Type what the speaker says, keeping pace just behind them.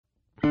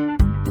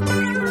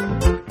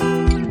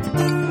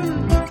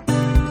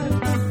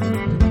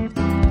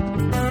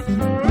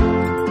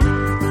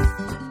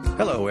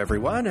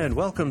everyone, and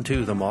welcome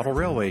to the Model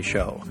Railway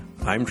Show.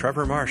 I'm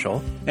Trevor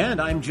Marshall. And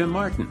I'm Jim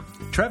Martin.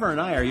 Trevor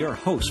and I are your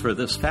hosts for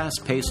this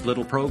fast-paced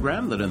little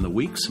program that in the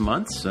weeks,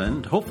 months,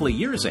 and hopefully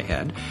years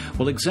ahead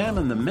will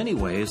examine the many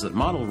ways that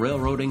model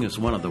railroading is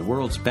one of the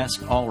world's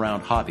best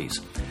all-round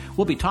hobbies.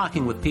 We'll be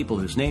talking with people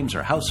whose names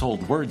are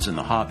household words in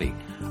the hobby,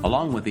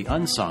 along with the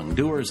unsung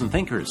doers and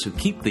thinkers who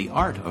keep the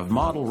art of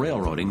model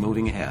railroading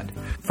moving ahead.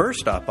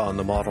 First up on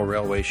the Model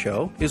Railway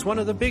Show is one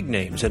of the big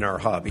names in our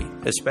hobby,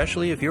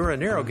 especially if you're a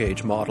narrow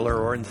gauge modeler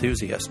or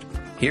enthusiast.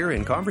 Here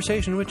in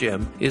conversation with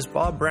Jim is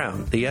Bob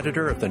Brown, the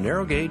editor of the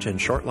Narrow Gauge and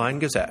Short Line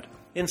Gazette.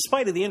 In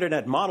spite of the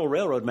internet model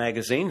railroad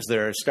magazines that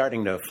are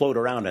starting to float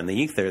around in the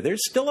ether,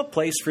 there's still a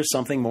place for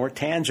something more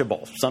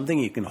tangible, something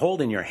you can hold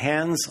in your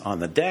hands on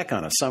the deck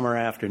on a summer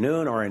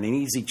afternoon or in an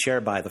easy chair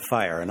by the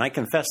fire. And I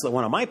confess that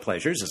one of my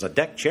pleasures is a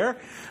deck chair,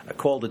 a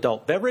cold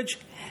adult beverage,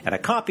 and a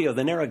copy of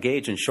the Narrow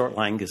Gauge and Short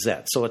Line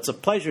Gazette. So it's a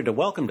pleasure to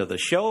welcome to the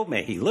show,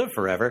 may he live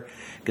forever,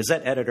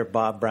 Gazette editor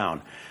Bob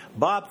Brown.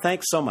 Bob,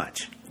 thanks so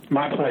much.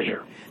 My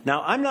pleasure.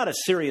 Now, I'm not a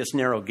serious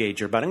narrow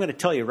gauger, but I'm going to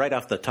tell you right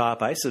off the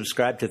top, I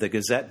subscribe to the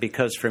Gazette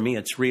because for me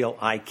it's real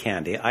eye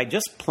candy. I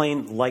just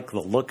plain like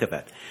the look of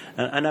it.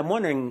 And I'm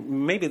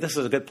wondering, maybe this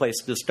is a good place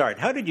to start.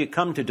 How did you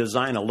come to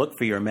design a look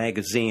for your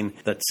magazine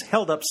that's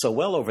held up so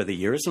well over the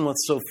years and with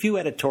so few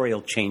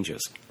editorial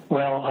changes?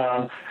 Well,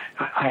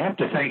 I have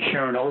to thank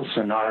Sharon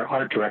Olson, our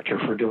art director,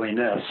 for doing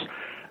this.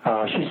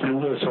 She's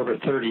been with us over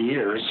 30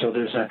 years, so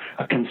there's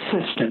a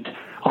consistent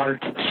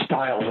art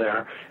style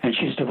there, and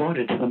she's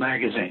devoted to the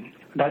magazine.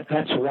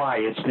 That's why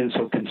it's been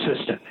so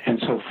consistent and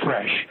so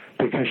fresh,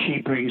 because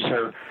she brings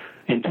her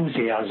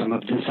enthusiasm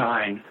of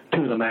design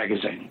to the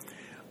magazine.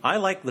 I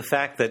like the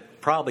fact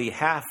that probably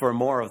half or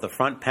more of the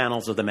front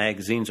panels of the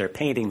magazines are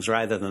paintings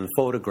rather than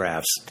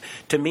photographs.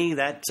 To me,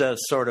 that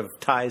sort of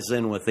ties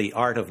in with the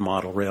art of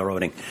model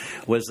railroading.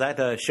 Was that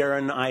a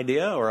Sharon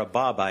idea or a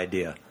Bob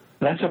idea?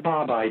 That's a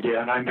Bob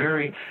idea, and I'm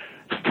very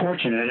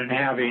fortunate in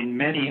having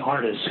many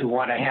artists who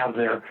want to have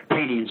their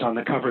paintings on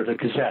the cover of the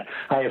Gazette.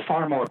 I have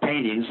far more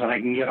paintings than I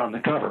can get on the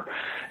cover.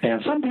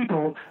 And some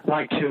people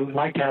like to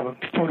have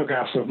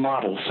photographs of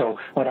models, so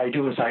what I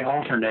do is I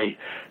alternate,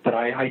 but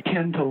I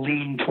tend to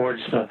lean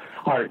towards the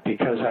art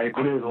because I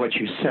agree with what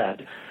you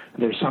said.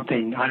 There's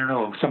something, I don't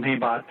know, something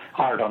about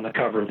art on the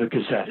cover of the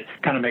Gazette. It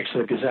kind of makes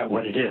the Gazette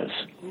what it is.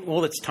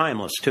 Well, it's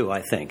timeless, too,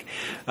 I think.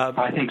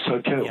 I think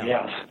so, too,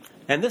 yes.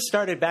 And this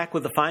started back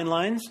with the fine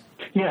lines?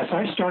 Yes,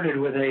 I started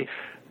with a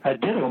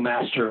Ditto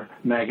Master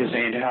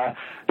magazine.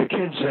 The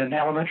kids in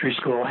elementary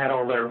school had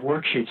all their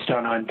worksheets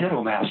done on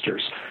Ditto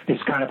Masters.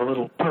 It's kind of a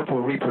little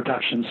purple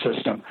reproduction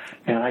system.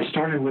 And I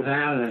started with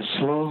that and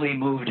slowly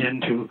moved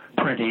into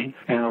printing.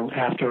 And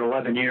after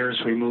 11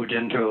 years, we moved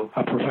into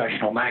a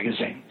professional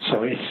magazine.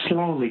 So it's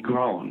slowly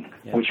grown,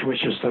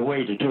 which is the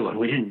way to do it.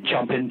 We didn't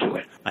jump into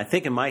it. I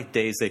think in my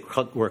days they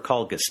were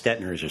called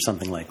Gestetners or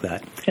something like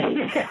that.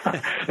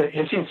 Yeah,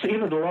 it's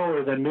even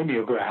lower than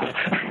mimeograph.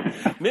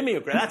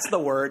 Mimeograph, that's the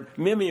word,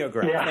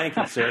 mimeograph. Yeah. Thank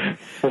you, sir.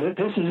 But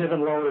this is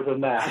even lower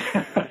than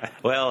that.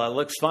 Well, it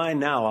looks fine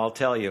now, I'll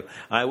tell you.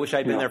 I wish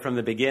I'd been there from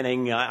the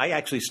beginning. I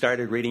actually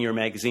started reading your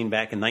magazine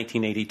back in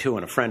 1982,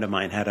 and a friend of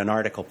mine had an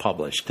article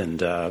published, and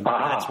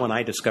that's when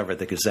I discovered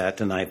the Gazette,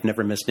 and I've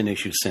never missed an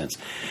issue since.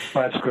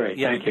 Well, that's great.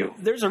 Yeah, thank you.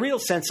 There's a real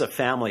sense of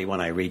family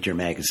when I read your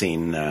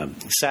magazine.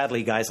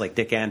 Sadly, guys like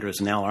Dick Andrews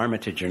and Al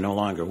Armitage are no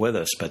longer with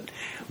us, but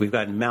we've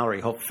got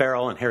Mallory Hope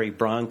Farrell and Harry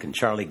Brunk and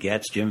Charlie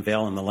Getz, Jim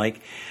Vale, and the like.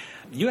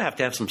 You have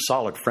to have some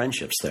solid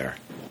friendships there.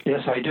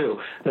 Yes, I do.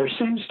 There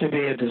seems to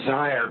be a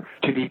desire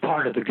to be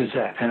part of the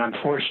Gazette, and I'm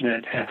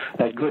fortunate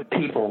that good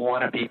people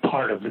want to be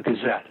part of the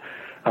Gazette.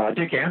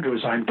 Dick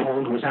Andrews, I'm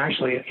told, was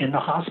actually in the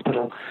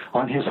hospital,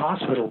 on his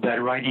hospital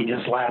bed, writing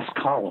his last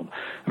column.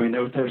 I mean,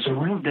 there's a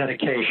real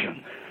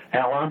dedication.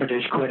 Al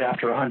Armitage quit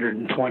after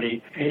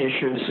 120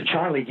 issues.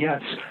 Charlie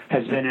Getz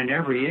has been in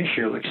every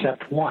issue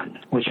except one,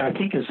 which I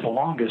think is the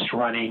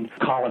longest-running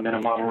column in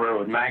a model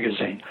railroad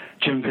magazine.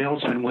 Jim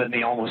Vale's been with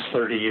me almost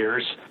 30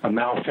 years.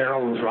 Mal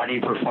Farrell was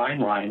writing for Fine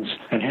Lines,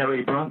 and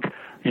Harry Brunk,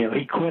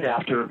 he quit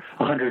after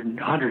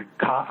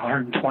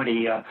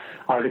 120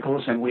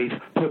 articles, and we've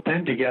put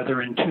them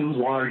together in 2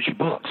 large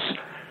books.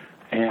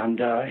 And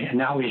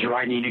now he's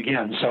writing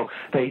again. So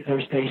they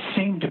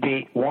seem to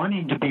be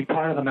wanting to be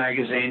part of the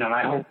magazine, and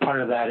I hope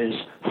part of that is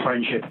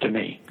friendship to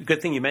me.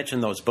 Good thing you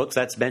mentioned those books.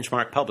 That's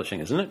Benchmark Publishing,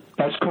 isn't it?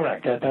 That's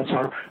correct. That's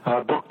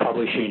our book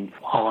publishing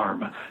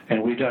arm.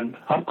 And we've done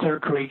Up Clear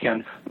Creek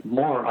and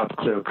more Up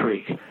Clear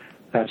Creek.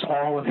 That's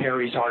all of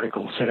Harry's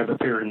articles that have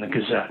appeared in the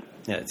Gazette.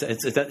 Yeah,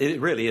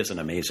 it really is an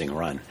amazing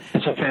run.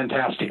 It's a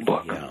fantastic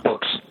book. Yeah.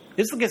 Books.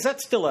 Is the Gazette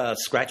still a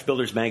scratch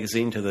builder's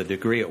magazine to the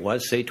degree it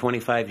was, say,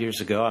 25 years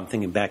ago? I'm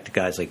thinking back to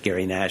guys like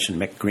Gary Nash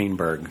and Mick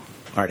Greenberg,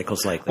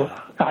 articles like that.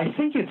 Well, I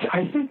think it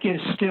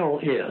still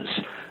is.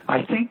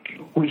 I think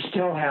we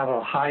still have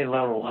a high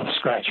level of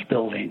scratch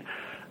building.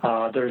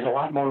 there's a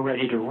lot more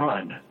ready to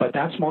run, but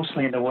that's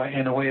mostly in the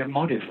way of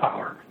motive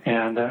power.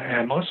 And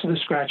most of the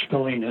scratch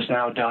building is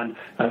now done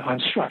on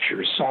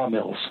structures,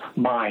 sawmills,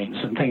 mines,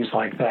 and things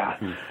like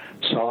that.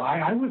 So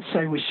I would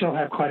say we still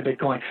have quite a bit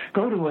going.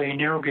 Go to a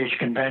narrow gauge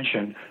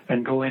convention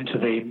and go into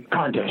the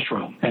contest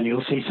room, and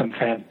you'll see some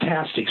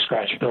fantastic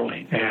scratch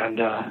building. And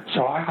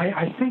so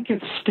I think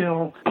it's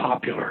still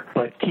popular,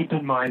 but keep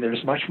in mind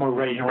there's much more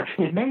ready to run.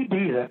 It may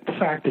be that the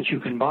fact that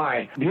you can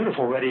buy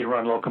beautiful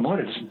ready-to-run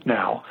locomotives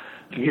now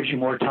gives you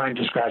more time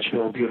to scratch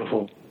build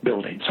beautiful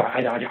buildings. So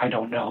I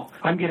don't know.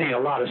 I'm getting a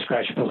lot of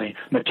scratch building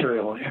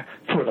material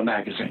for the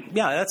magazine.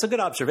 Yeah, that's a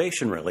good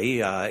observation, really.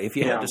 If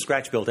you had to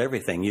scratch build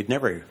everything, you'd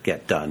never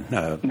get done.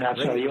 That's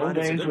the old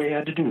days we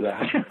had to do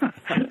that.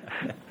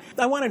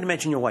 I wanted to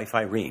mention your wife,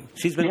 Irene.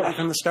 She's been with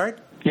from the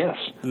start? Yes.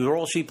 The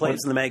role she plays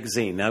in the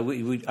magazine. Now,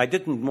 I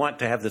didn't want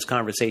to have this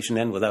conversation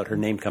end without her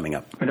name coming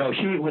up. No,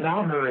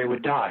 without her, it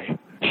would die.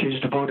 She's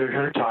devoted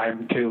her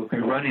time to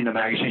running the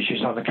magazine.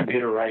 She's on the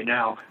computer right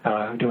now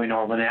doing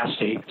all the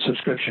nasty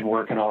subscription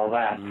work and all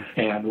that.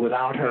 And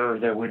without her,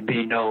 there would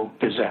be no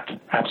Gazette.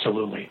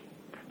 Absolutely.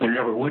 There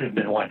never would have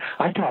been one.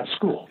 I taught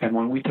school, and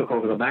when we took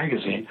over the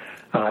magazine,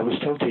 I was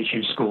still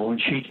teaching school,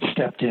 and she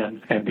stepped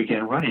in and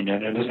began running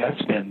it, and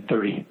that's been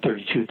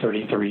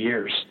 33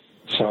 years.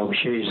 So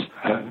she's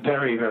a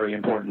very, very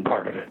important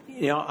part of it.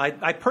 You know,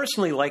 I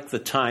personally like the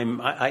time.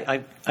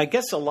 I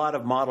guess a lot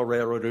of model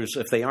railroaders,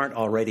 if they aren't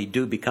already,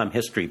 do become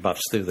history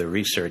buffs through their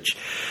research.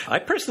 I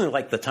personally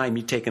like the time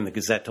you take in the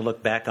Gazette to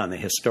look back on the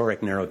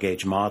historic narrow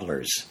gauge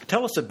modelers.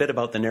 Tell us a bit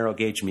about the narrow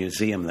gauge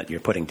museum that you're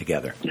putting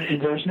together.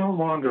 There's no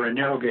longer a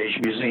narrow gauge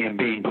museum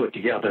being put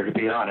together, to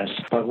be honest.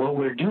 But what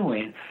we're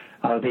doing,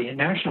 the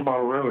National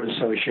Model Railroad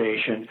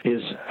Association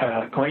is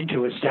going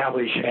to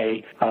establish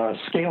a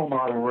scale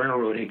model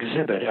railroad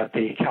exhibit at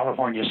the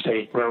California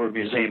State Railroad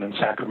Museum in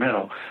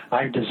Sacramento.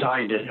 I've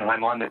designed it, and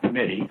I'm on the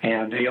committee,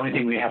 and the only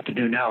thing we have to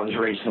do now is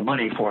raise the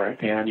money for it,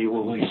 and you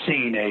will be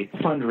seeing a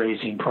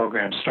fundraising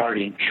program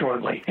starting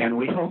shortly. And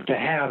we hope to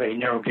have a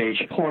narrow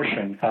gauge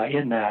portion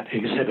in that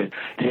exhibit.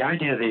 The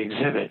idea of the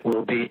exhibit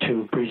will be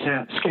to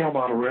present scale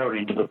model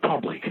railroading to the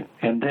public.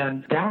 And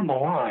then down the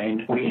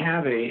line, we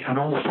have an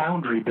old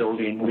foundry building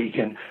we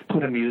can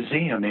put a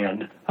museum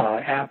in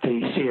at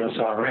the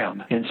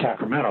CSRM in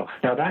Sacramento.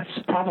 Now, that's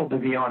probably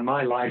beyond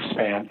my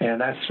lifespan,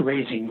 and that's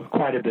raising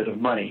quite a bit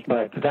of money,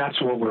 but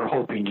that's what we're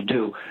hoping to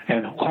do,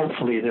 and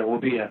hopefully there will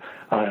be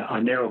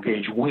a narrow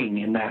gauge wing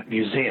in that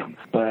museum.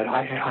 But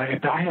I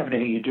have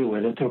anything to do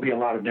with it. There'll be a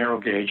lot of narrow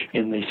gauge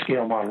in the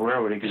Scale Model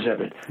Railroad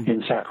exhibit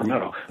in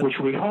Sacramento, which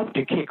we hope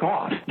to kick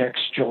off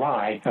next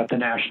July at the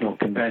National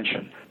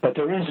Convention. But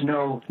there is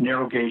no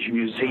narrow gauge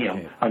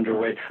museum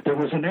underway. There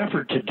was an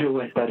effort to do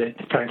it, but it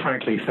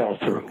frankly fell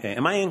through. Okay.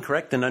 Am I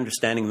incorrect in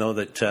understanding, though,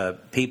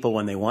 that people,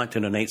 when they want to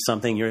donate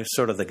something, you're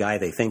sort of the guy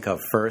they think of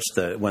first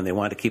when they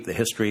want to keep the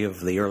history of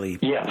the early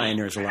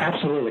pioneers alive?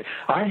 Absolutely.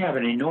 I have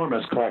an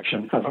enormous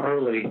collection of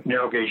early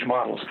narrow gauge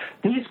models.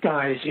 These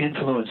guys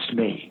influenced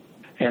me,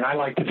 and I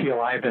like to feel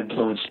I've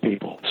influenced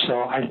people. So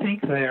I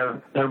think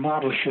their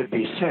models should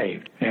be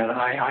saved. And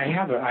I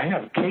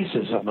have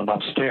cases of them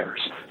upstairs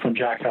from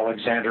Jack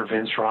Alexander,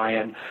 Vince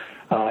Ryan,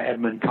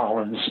 Edmund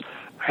Collins,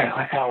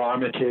 Al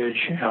Armitage,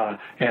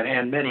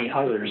 and many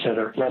others that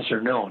are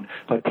lesser known.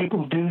 But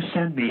people do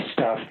send me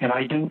stuff, and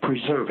I do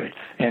preserve it,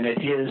 and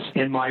it is,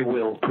 in my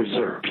will,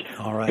 preserved.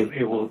 All right.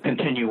 It will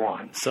continue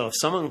on. So if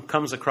someone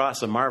comes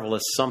across a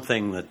marvelous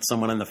something that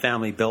someone in the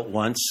family built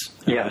once,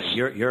 yes.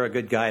 You're a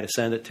good guy to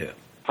send it to.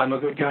 I'm a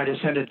good guy to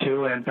send it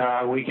to, and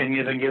we can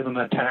even give them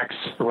a tax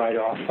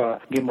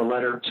write-off, give them a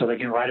letter so they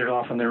can write it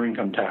off on their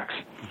income tax.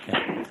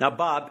 Okay. Now,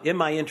 Bob, in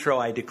my intro,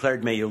 I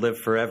declared may you live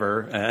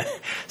forever.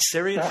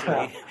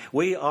 Seriously,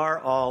 we are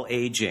all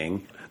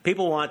aging.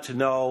 People want to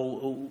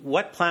know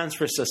what plans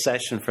for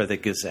secession for the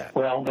Gazette.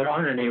 Well, there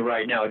aren't any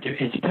right now. It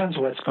depends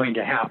what's going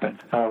to happen.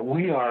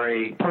 We are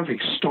a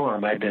perfect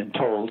storm, I've been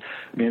told.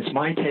 I mean, it's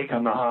my take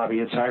on the hobby.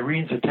 It's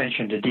Irene's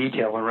attention to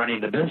detail in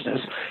running the business,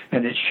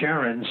 and it's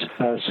Sharon's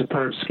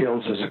superb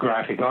skills as a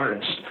graphic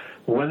artist.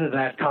 Whether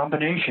that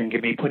combination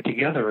can be put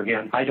together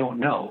again, I don't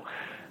know.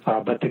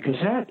 But the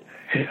Gazette,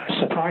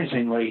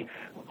 surprisingly,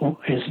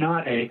 it's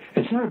not a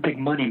big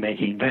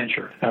money-making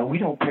venture. We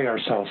don't pay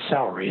ourselves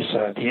salaries.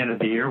 At the end of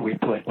the year, we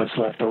put what's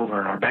left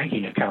over in our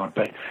banking account.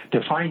 But to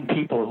find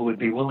people who would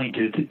be willing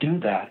to do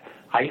that,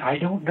 I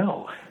don't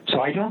know.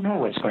 So I don't know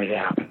what's going to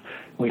happen.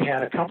 We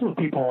had a couple of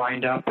people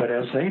lined up, but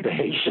as they've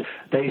aged,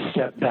 they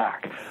stepped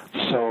back.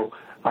 So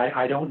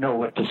I don't know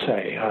what to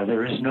say.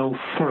 There is no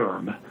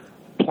firm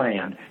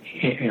plan,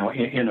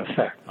 in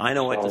effect. I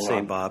know what to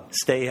say, Bob.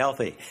 Stay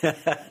healthy.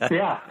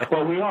 Yeah,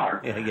 well, we are.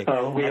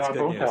 We are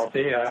both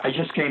healthy. I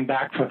just came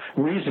back. The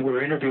reason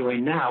we're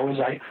interviewing now is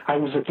I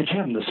was at the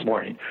gym this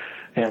morning,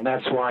 and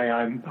that's why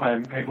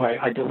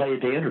I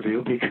delayed the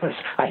interview because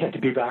I had to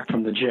be back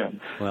from the gym.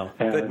 Well,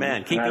 good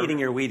man. Keep eating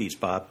your Wheaties,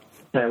 Bob.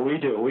 Yeah, we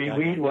do. We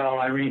eat well.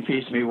 Irene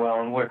feeds me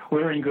well, and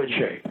we're in good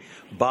shape.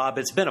 Bob,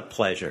 it's been a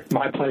pleasure.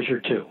 My pleasure,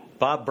 too.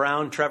 Bob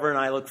Brown, Trevor, and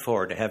I look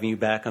forward to having you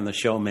back on the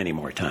show many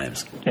more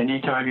times.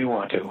 Anytime you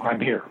want to. I'm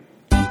here.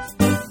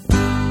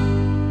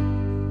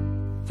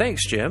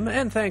 Thanks, Jim,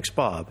 and thanks,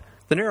 Bob.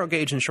 The Narrow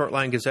Gauge and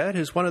Shortline Gazette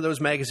is one of those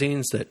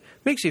magazines that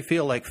makes you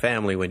feel like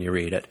family when you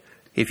read it.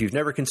 If you've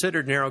never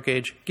considered narrow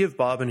gauge, give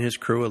Bob and his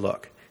crew a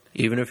look.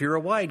 Even if you're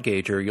a wide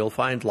gauger, you'll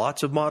find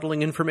lots of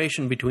modeling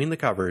information between the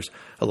covers,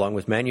 along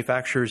with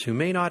manufacturers who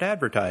may not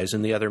advertise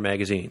in the other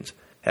magazines.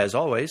 As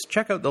always,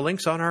 check out the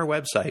links on our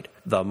website,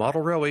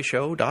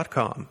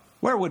 themodelrailwayshow.com.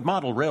 Where would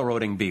model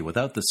railroading be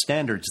without the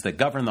standards that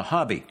govern the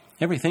hobby?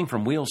 Everything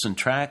from wheels and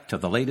track to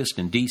the latest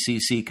in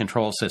DCC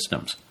control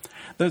systems.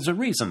 There's a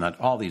reason that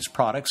all these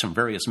products from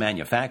various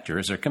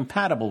manufacturers are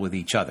compatible with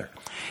each other.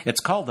 It's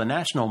called the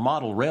National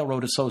Model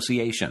Railroad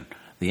Association,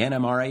 the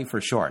NMRA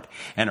for short,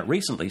 and it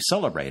recently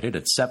celebrated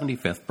its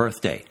 75th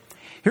birthday.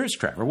 Here's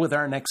Trevor with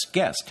our next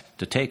guest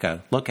to take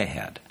a look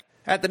ahead.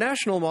 At the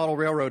National Model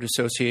Railroad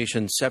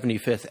Association's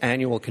 75th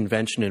annual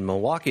convention in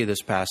Milwaukee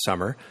this past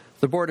summer,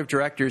 the board of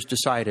directors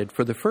decided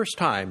for the first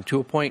time to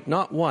appoint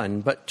not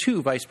one, but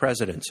two vice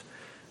presidents.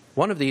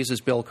 One of these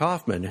is Bill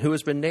Kaufman, who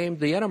has been named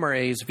the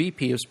NMRA's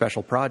VP of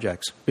Special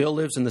Projects. Bill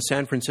lives in the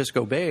San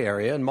Francisco Bay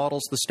Area and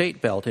models the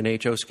state belt in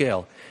HO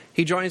scale.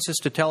 He joins us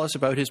to tell us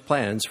about his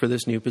plans for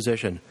this new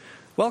position.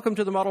 Welcome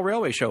to the Model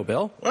Railway Show,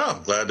 Bill. Well,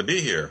 I'm glad to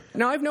be here.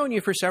 Now, I've known you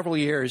for several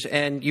years,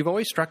 and you've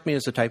always struck me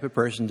as the type of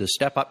person to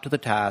step up to the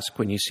task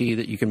when you see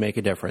that you can make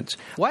a difference.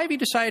 Why have you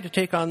decided to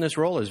take on this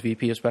role as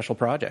VP of Special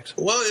Projects?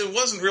 Well, it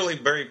wasn't really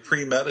very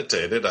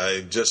premeditated.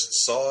 I just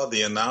saw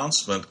the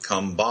announcement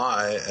come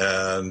by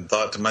and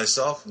thought to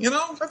myself,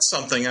 that's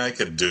something I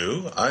could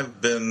do. I've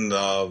been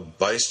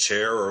vice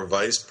chair or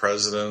vice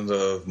president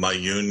of my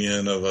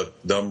union, of a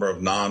number of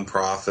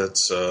nonprofits,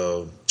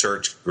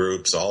 church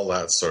groups, all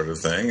that sort of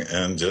thing,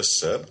 and just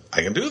said,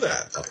 I can do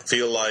that. I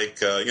feel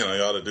like, you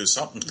ought to do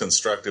something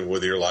constructive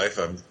with your life.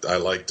 I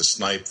like to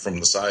snipe from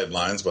the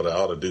sidelines, but I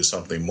ought to do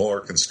something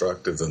more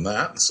constructive than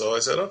that. So I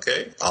said,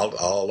 okay,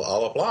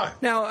 I'll apply.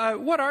 Now,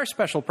 what are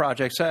special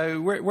projects?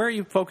 Where are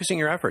you focusing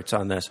your efforts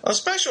on this?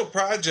 Special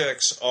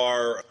projects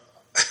are...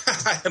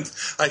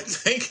 I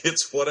think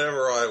it's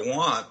whatever I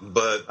want,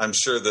 but I'm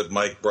sure that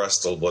Mike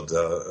Brestol,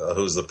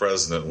 who's the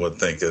president, would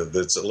think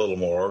it's a little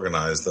more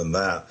organized than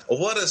that.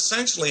 What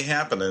essentially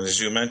happened, and as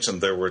you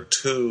mentioned, there were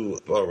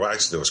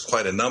there was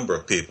quite a number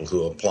of people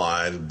who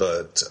applied,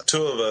 but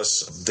two of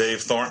us,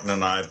 Dave Thornton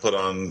and I, put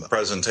on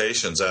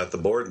presentations at the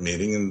board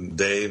meeting, and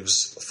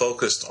Dave's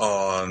focused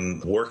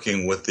on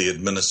working with the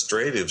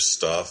administrative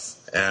stuff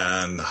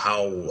and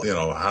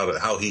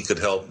how he could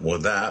help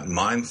with that.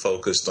 Mine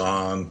focused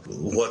on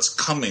what's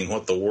coming,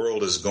 what the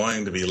world is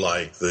going to be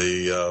like,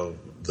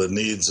 the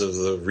needs of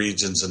the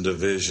regions and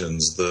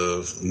divisions,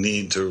 the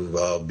need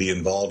to be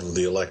involved with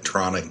the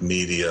electronic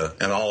media,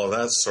 and all of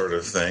that sort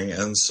of thing.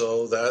 And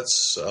so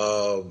that's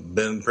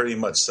been pretty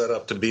much set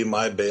up to be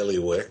my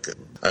bailiwick.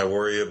 I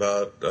worry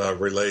about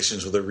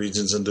relations with the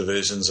regions and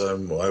divisions. I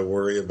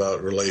worry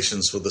about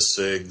relations with the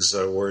SIGs.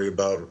 I worry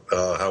about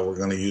how we're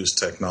going to use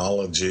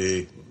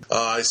technology.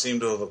 I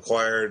seem to have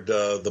acquired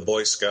the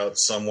Boy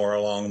Scouts somewhere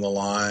along the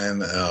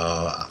line.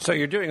 So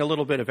you're doing a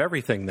little bit of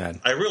everything then?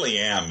 I really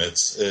am. It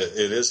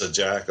is a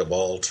jack of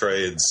all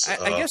trades.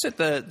 I guess at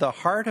the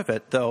heart of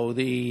it, though,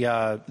 the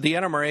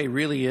NMRA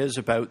really is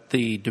about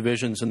the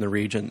divisions and the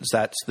regions.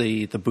 That's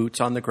the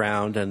boots on the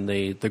ground and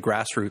the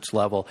grassroots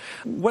level.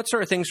 What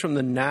sort of things from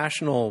the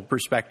national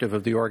perspective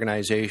of the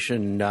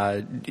organization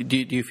do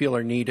you feel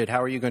are needed?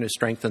 How are you going to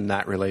strengthen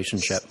that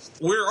relationship?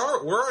 We're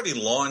already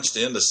launched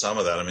into some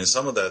of that. I mean,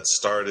 some of that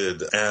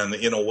started, and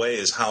in a way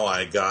is how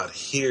I got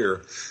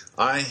here.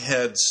 I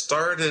had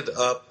started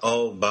up,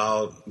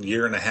 about a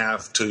year and a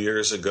half, 2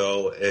 years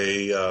ago,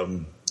 a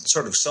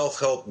sort of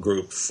self-help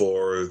group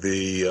for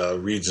the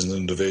regions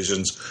and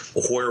divisions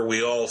where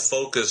we all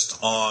focused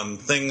on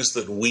things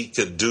that we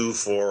could do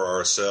for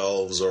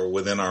ourselves or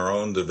within our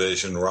own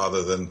division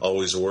rather than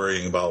always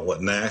worrying about what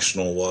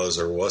national was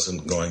or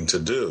wasn't going to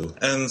do.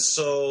 And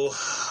so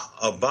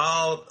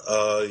about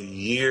a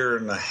year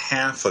and a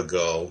half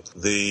ago,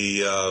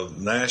 the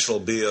National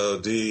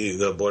BOD,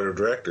 the Board of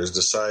Directors,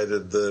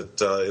 decided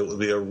that it would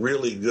be a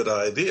really good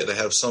idea to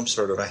have some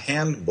sort of a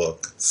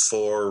handbook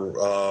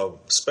for,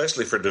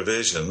 especially for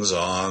divisions,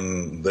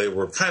 they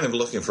were kind of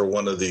looking for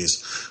one of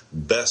these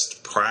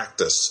best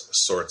practice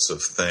sorts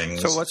of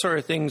things. So what sort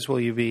of things will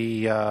you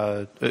be,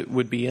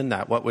 would be in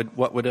that? What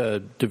would a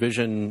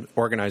division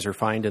organizer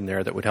find in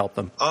there that would help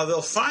them?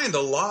 They'll find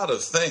a lot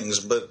of things,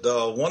 but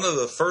one of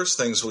the first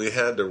things we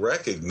had to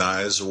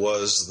recognize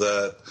was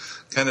that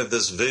kind of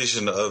this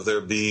vision of there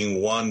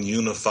being one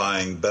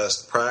unifying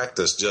best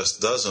practice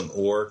just doesn't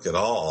work at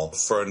all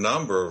for a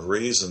number of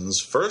reasons.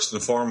 First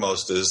and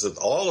foremost is that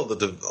all of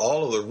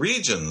the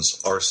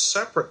regions are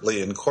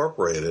separately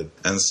incorporated,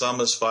 and some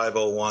as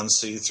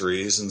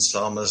 501c3s and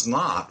some as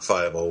not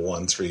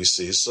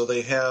 501c3s. So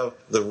they have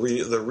the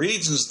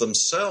regions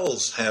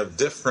themselves have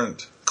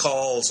different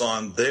calls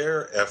on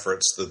their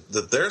efforts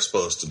that they're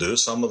supposed to do.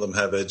 Some of them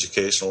have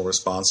educational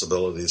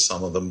responsibilities,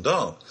 some of them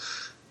don't.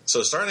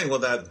 So starting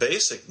with that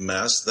basic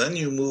mess, then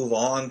you move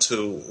on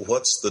to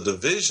what's the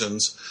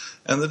divisions,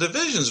 and the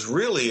divisions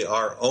really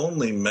are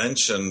only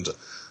mentioned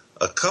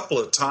a couple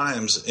of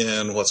times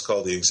in what's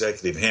called the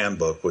Executive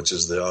Handbook, which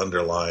is the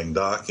underlying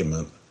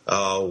document.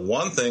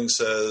 One thing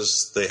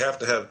says they have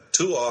to have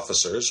 2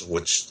 officers,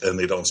 and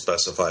they don't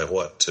specify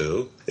what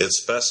 2. It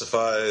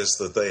specifies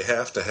that they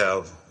have to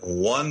have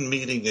 1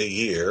 meeting a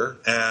year,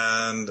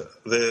 and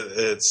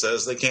it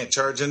says they can't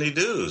charge any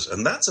dues,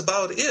 and that's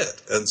about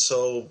it. And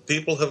so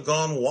people have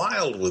gone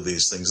wild with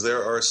these things.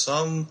 There are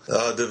some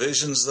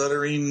divisions that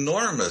are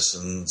enormous,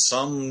 and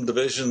some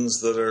divisions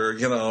that are,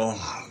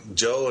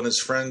 Joe and his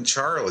friend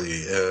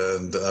Charlie,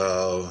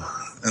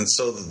 and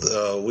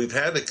so we've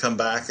had to come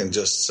back and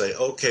just say,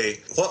 okay,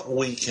 what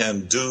we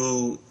can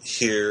do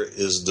here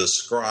is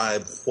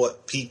describe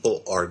what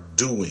people are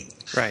doing.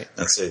 Right.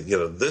 And say,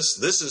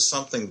 this is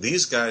something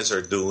these guys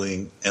are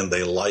doing, and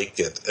they like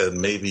it, and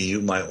maybe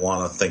you might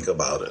want to think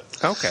about it.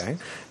 Okay.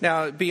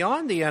 Now,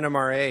 beyond the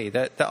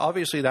NMRA,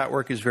 obviously that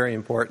work is very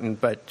important,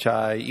 but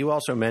you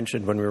also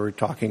mentioned when we were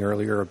talking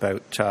earlier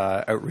about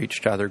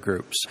outreach to other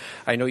groups.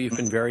 I know you've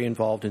been very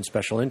involved in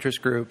special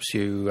interest groups.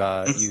 You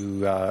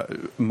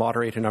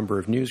moderate a number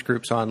of news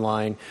groups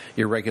online.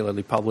 You're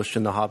regularly published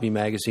in the hobby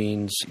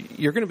magazines.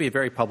 You're going to be a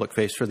very public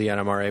face for the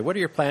NMRA. What are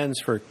your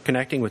plans for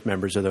connecting with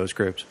members of those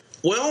groups?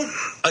 Well,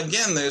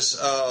 again,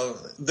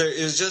 there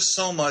is just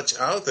so much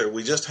out there.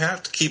 We just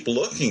have to keep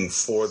looking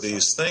for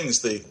these things.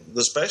 The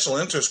special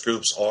interest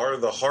groups are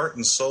the heart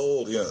and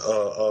soul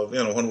of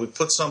when we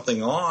put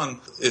something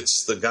on.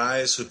 It's the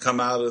guys who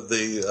come out of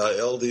the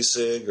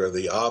LDSIG or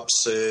the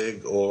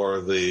OPSIG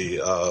or the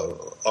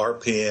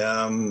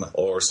RPM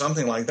or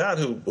something like that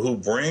who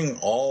bring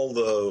all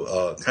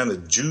the kind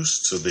of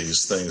juice to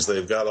these things.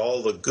 They've got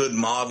all the good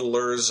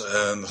modelers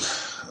and.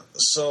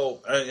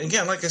 So,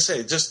 again, like I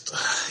say,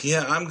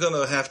 I'm going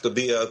to have to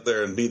be out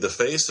there and be the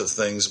face of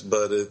things,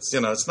 but it's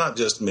not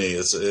just me.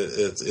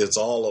 It's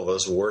all of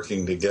us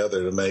working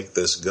together to make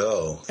this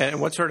go.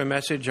 And what sort of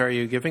message are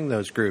you giving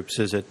those groups?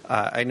 Is it,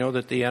 I know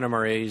that the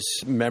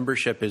NMRA's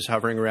membership is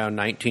hovering around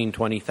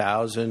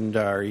 20,000.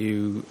 Are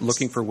you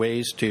looking for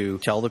ways to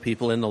tell the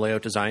people in the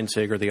Layout Design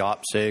SIG or the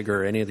OPSIG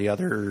or any of the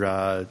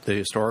other, the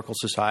historical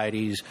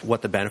societies,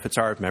 what the benefits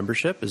are of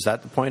membership? Is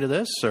that the point of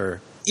this, or?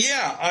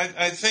 Yeah,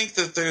 I think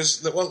that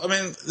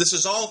this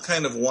is all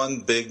kind of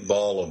one big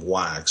ball of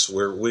wax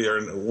where we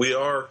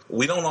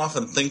don't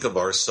often think of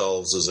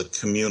ourselves as a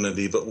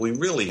community, but we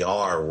really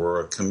are. We're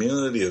a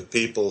community of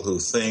people who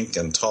think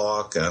and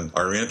talk and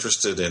are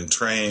interested in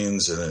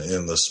trains and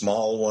in the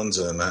small ones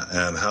and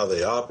how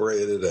they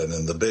operated and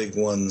in the big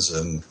ones.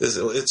 And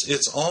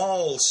it's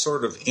all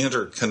sort of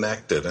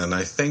interconnected. And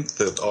I think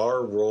that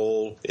our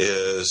role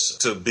is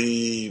to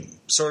be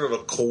sort of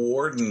a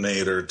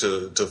coordinator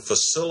to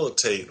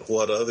facilitate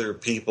what other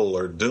people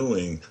are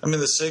doing. I mean,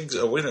 the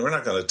SIGs, we're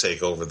not going to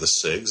take over the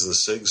SIGs. The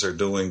SIGs are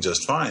doing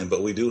just fine,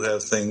 but we do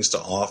have things to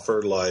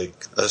offer,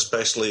 like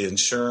especially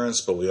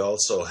insurance, but we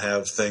also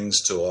have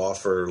things to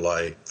offer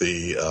like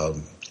the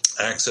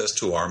access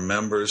to our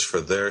members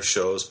for their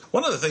shows.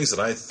 One of the things that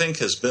I think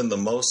has been the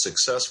most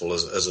successful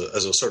as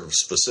a sort of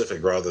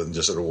specific, rather than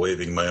just sort of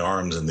waving my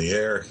arms in the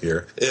air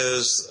here,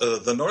 is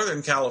the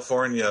Northern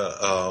California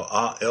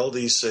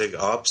LDSIG,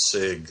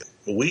 OPSIG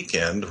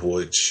weekend,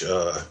 which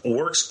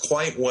works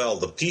quite well.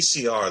 The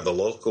PCR, the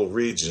local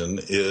region,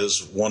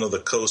 is one of the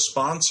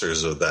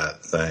co-sponsors of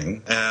that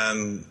thing,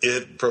 and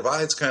it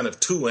provides kind of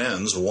two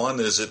ends. One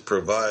is it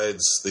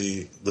provides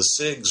the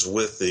SIGs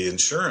with the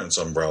insurance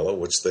umbrella,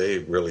 which they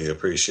really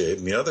appreciate,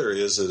 and the other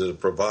is that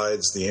it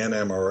provides the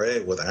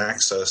NMRA with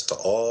access to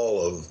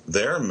all of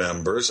their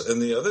members,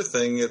 and the other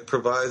thing it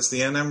provides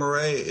the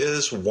NMRA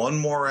is one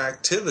more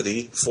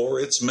activity for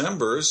its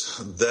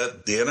members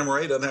that the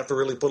NMRA doesn't have to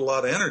really put a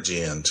lot of energy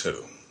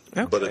into.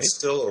 Okay. But it's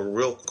still a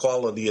real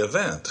quality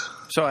event.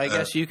 So I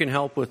guess you can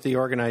help with the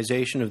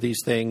organization of these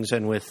things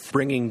and with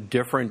bringing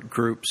different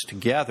groups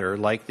together,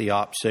 like the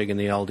OPSIG and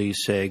the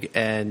LDSIG,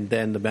 and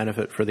then the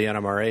benefit for the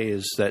NMRA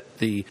is that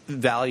the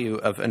value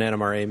of an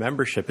NMRA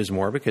membership is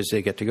more because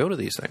they get to go to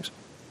these things.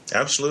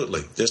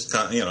 Absolutely. Just,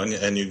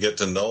 and you get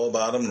to know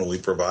about them, and we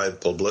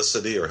provide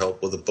publicity or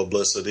help with the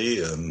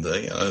publicity. And,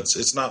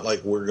 it's not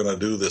like we're going to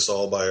do this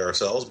all by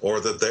ourselves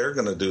or that they're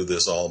going to do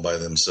this all by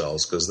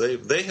themselves, because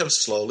they have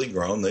slowly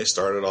grown. They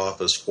started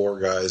off as 4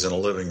 guys in a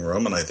living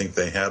room, and I think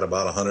they had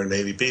about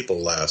 180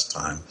 people last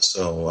time.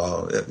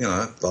 So,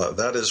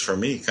 that is for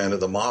me kind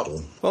of the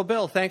model. Well,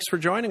 Bill, thanks for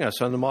joining us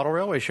on the Model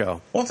Railway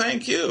Show. Well,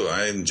 thank you.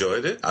 I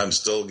enjoyed it. I'm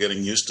still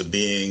getting used to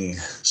being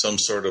some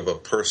sort of a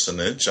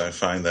personage. I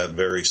find that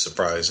very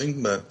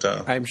surprising, but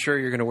I'm sure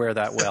you're going to wear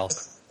that well.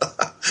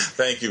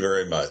 Thank you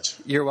very much.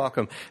 You're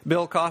welcome.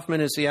 Bill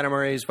Kaufman is the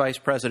NMRA's Vice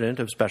President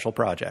of Special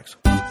Projects.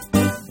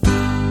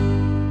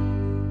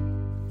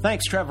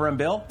 Thanks, Trevor and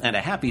Bill, and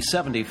a happy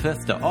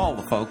 75th to all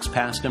the folks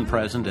past and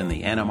present in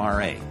the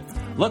NMRA.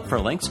 Look for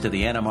links to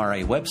the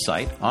NMRA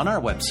website on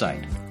our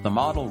website,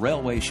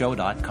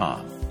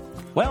 themodelrailwayshow.com.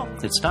 Well,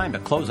 it's time to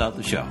close out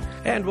the show.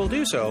 And we'll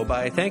do so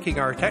by thanking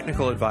our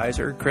technical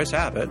advisor, Chris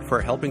Abbott,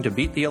 for helping to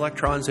beat the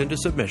electrons into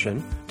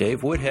submission,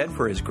 Dave Woodhead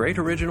for his great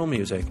original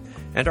music,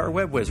 and our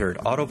web wizard,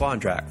 Otto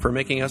Vondrak, for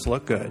making us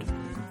look good.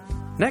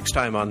 Next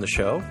time on the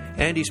show,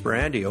 Andy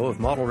Sperandio of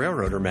Model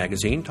Railroader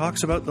magazine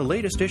talks about the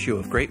latest issue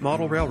of Great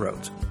Model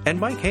Railroads. And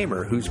Mike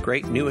Hamer, whose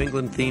great New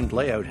England-themed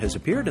layout has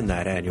appeared in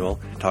that annual,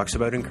 talks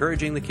about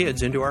encouraging the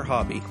kids into our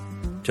hobby.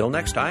 Till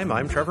next time,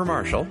 I'm Trevor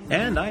Marshall.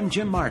 And I'm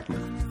Jim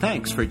Martin.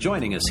 Thanks for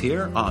joining us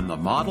here on the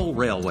Model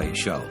Railway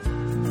Show.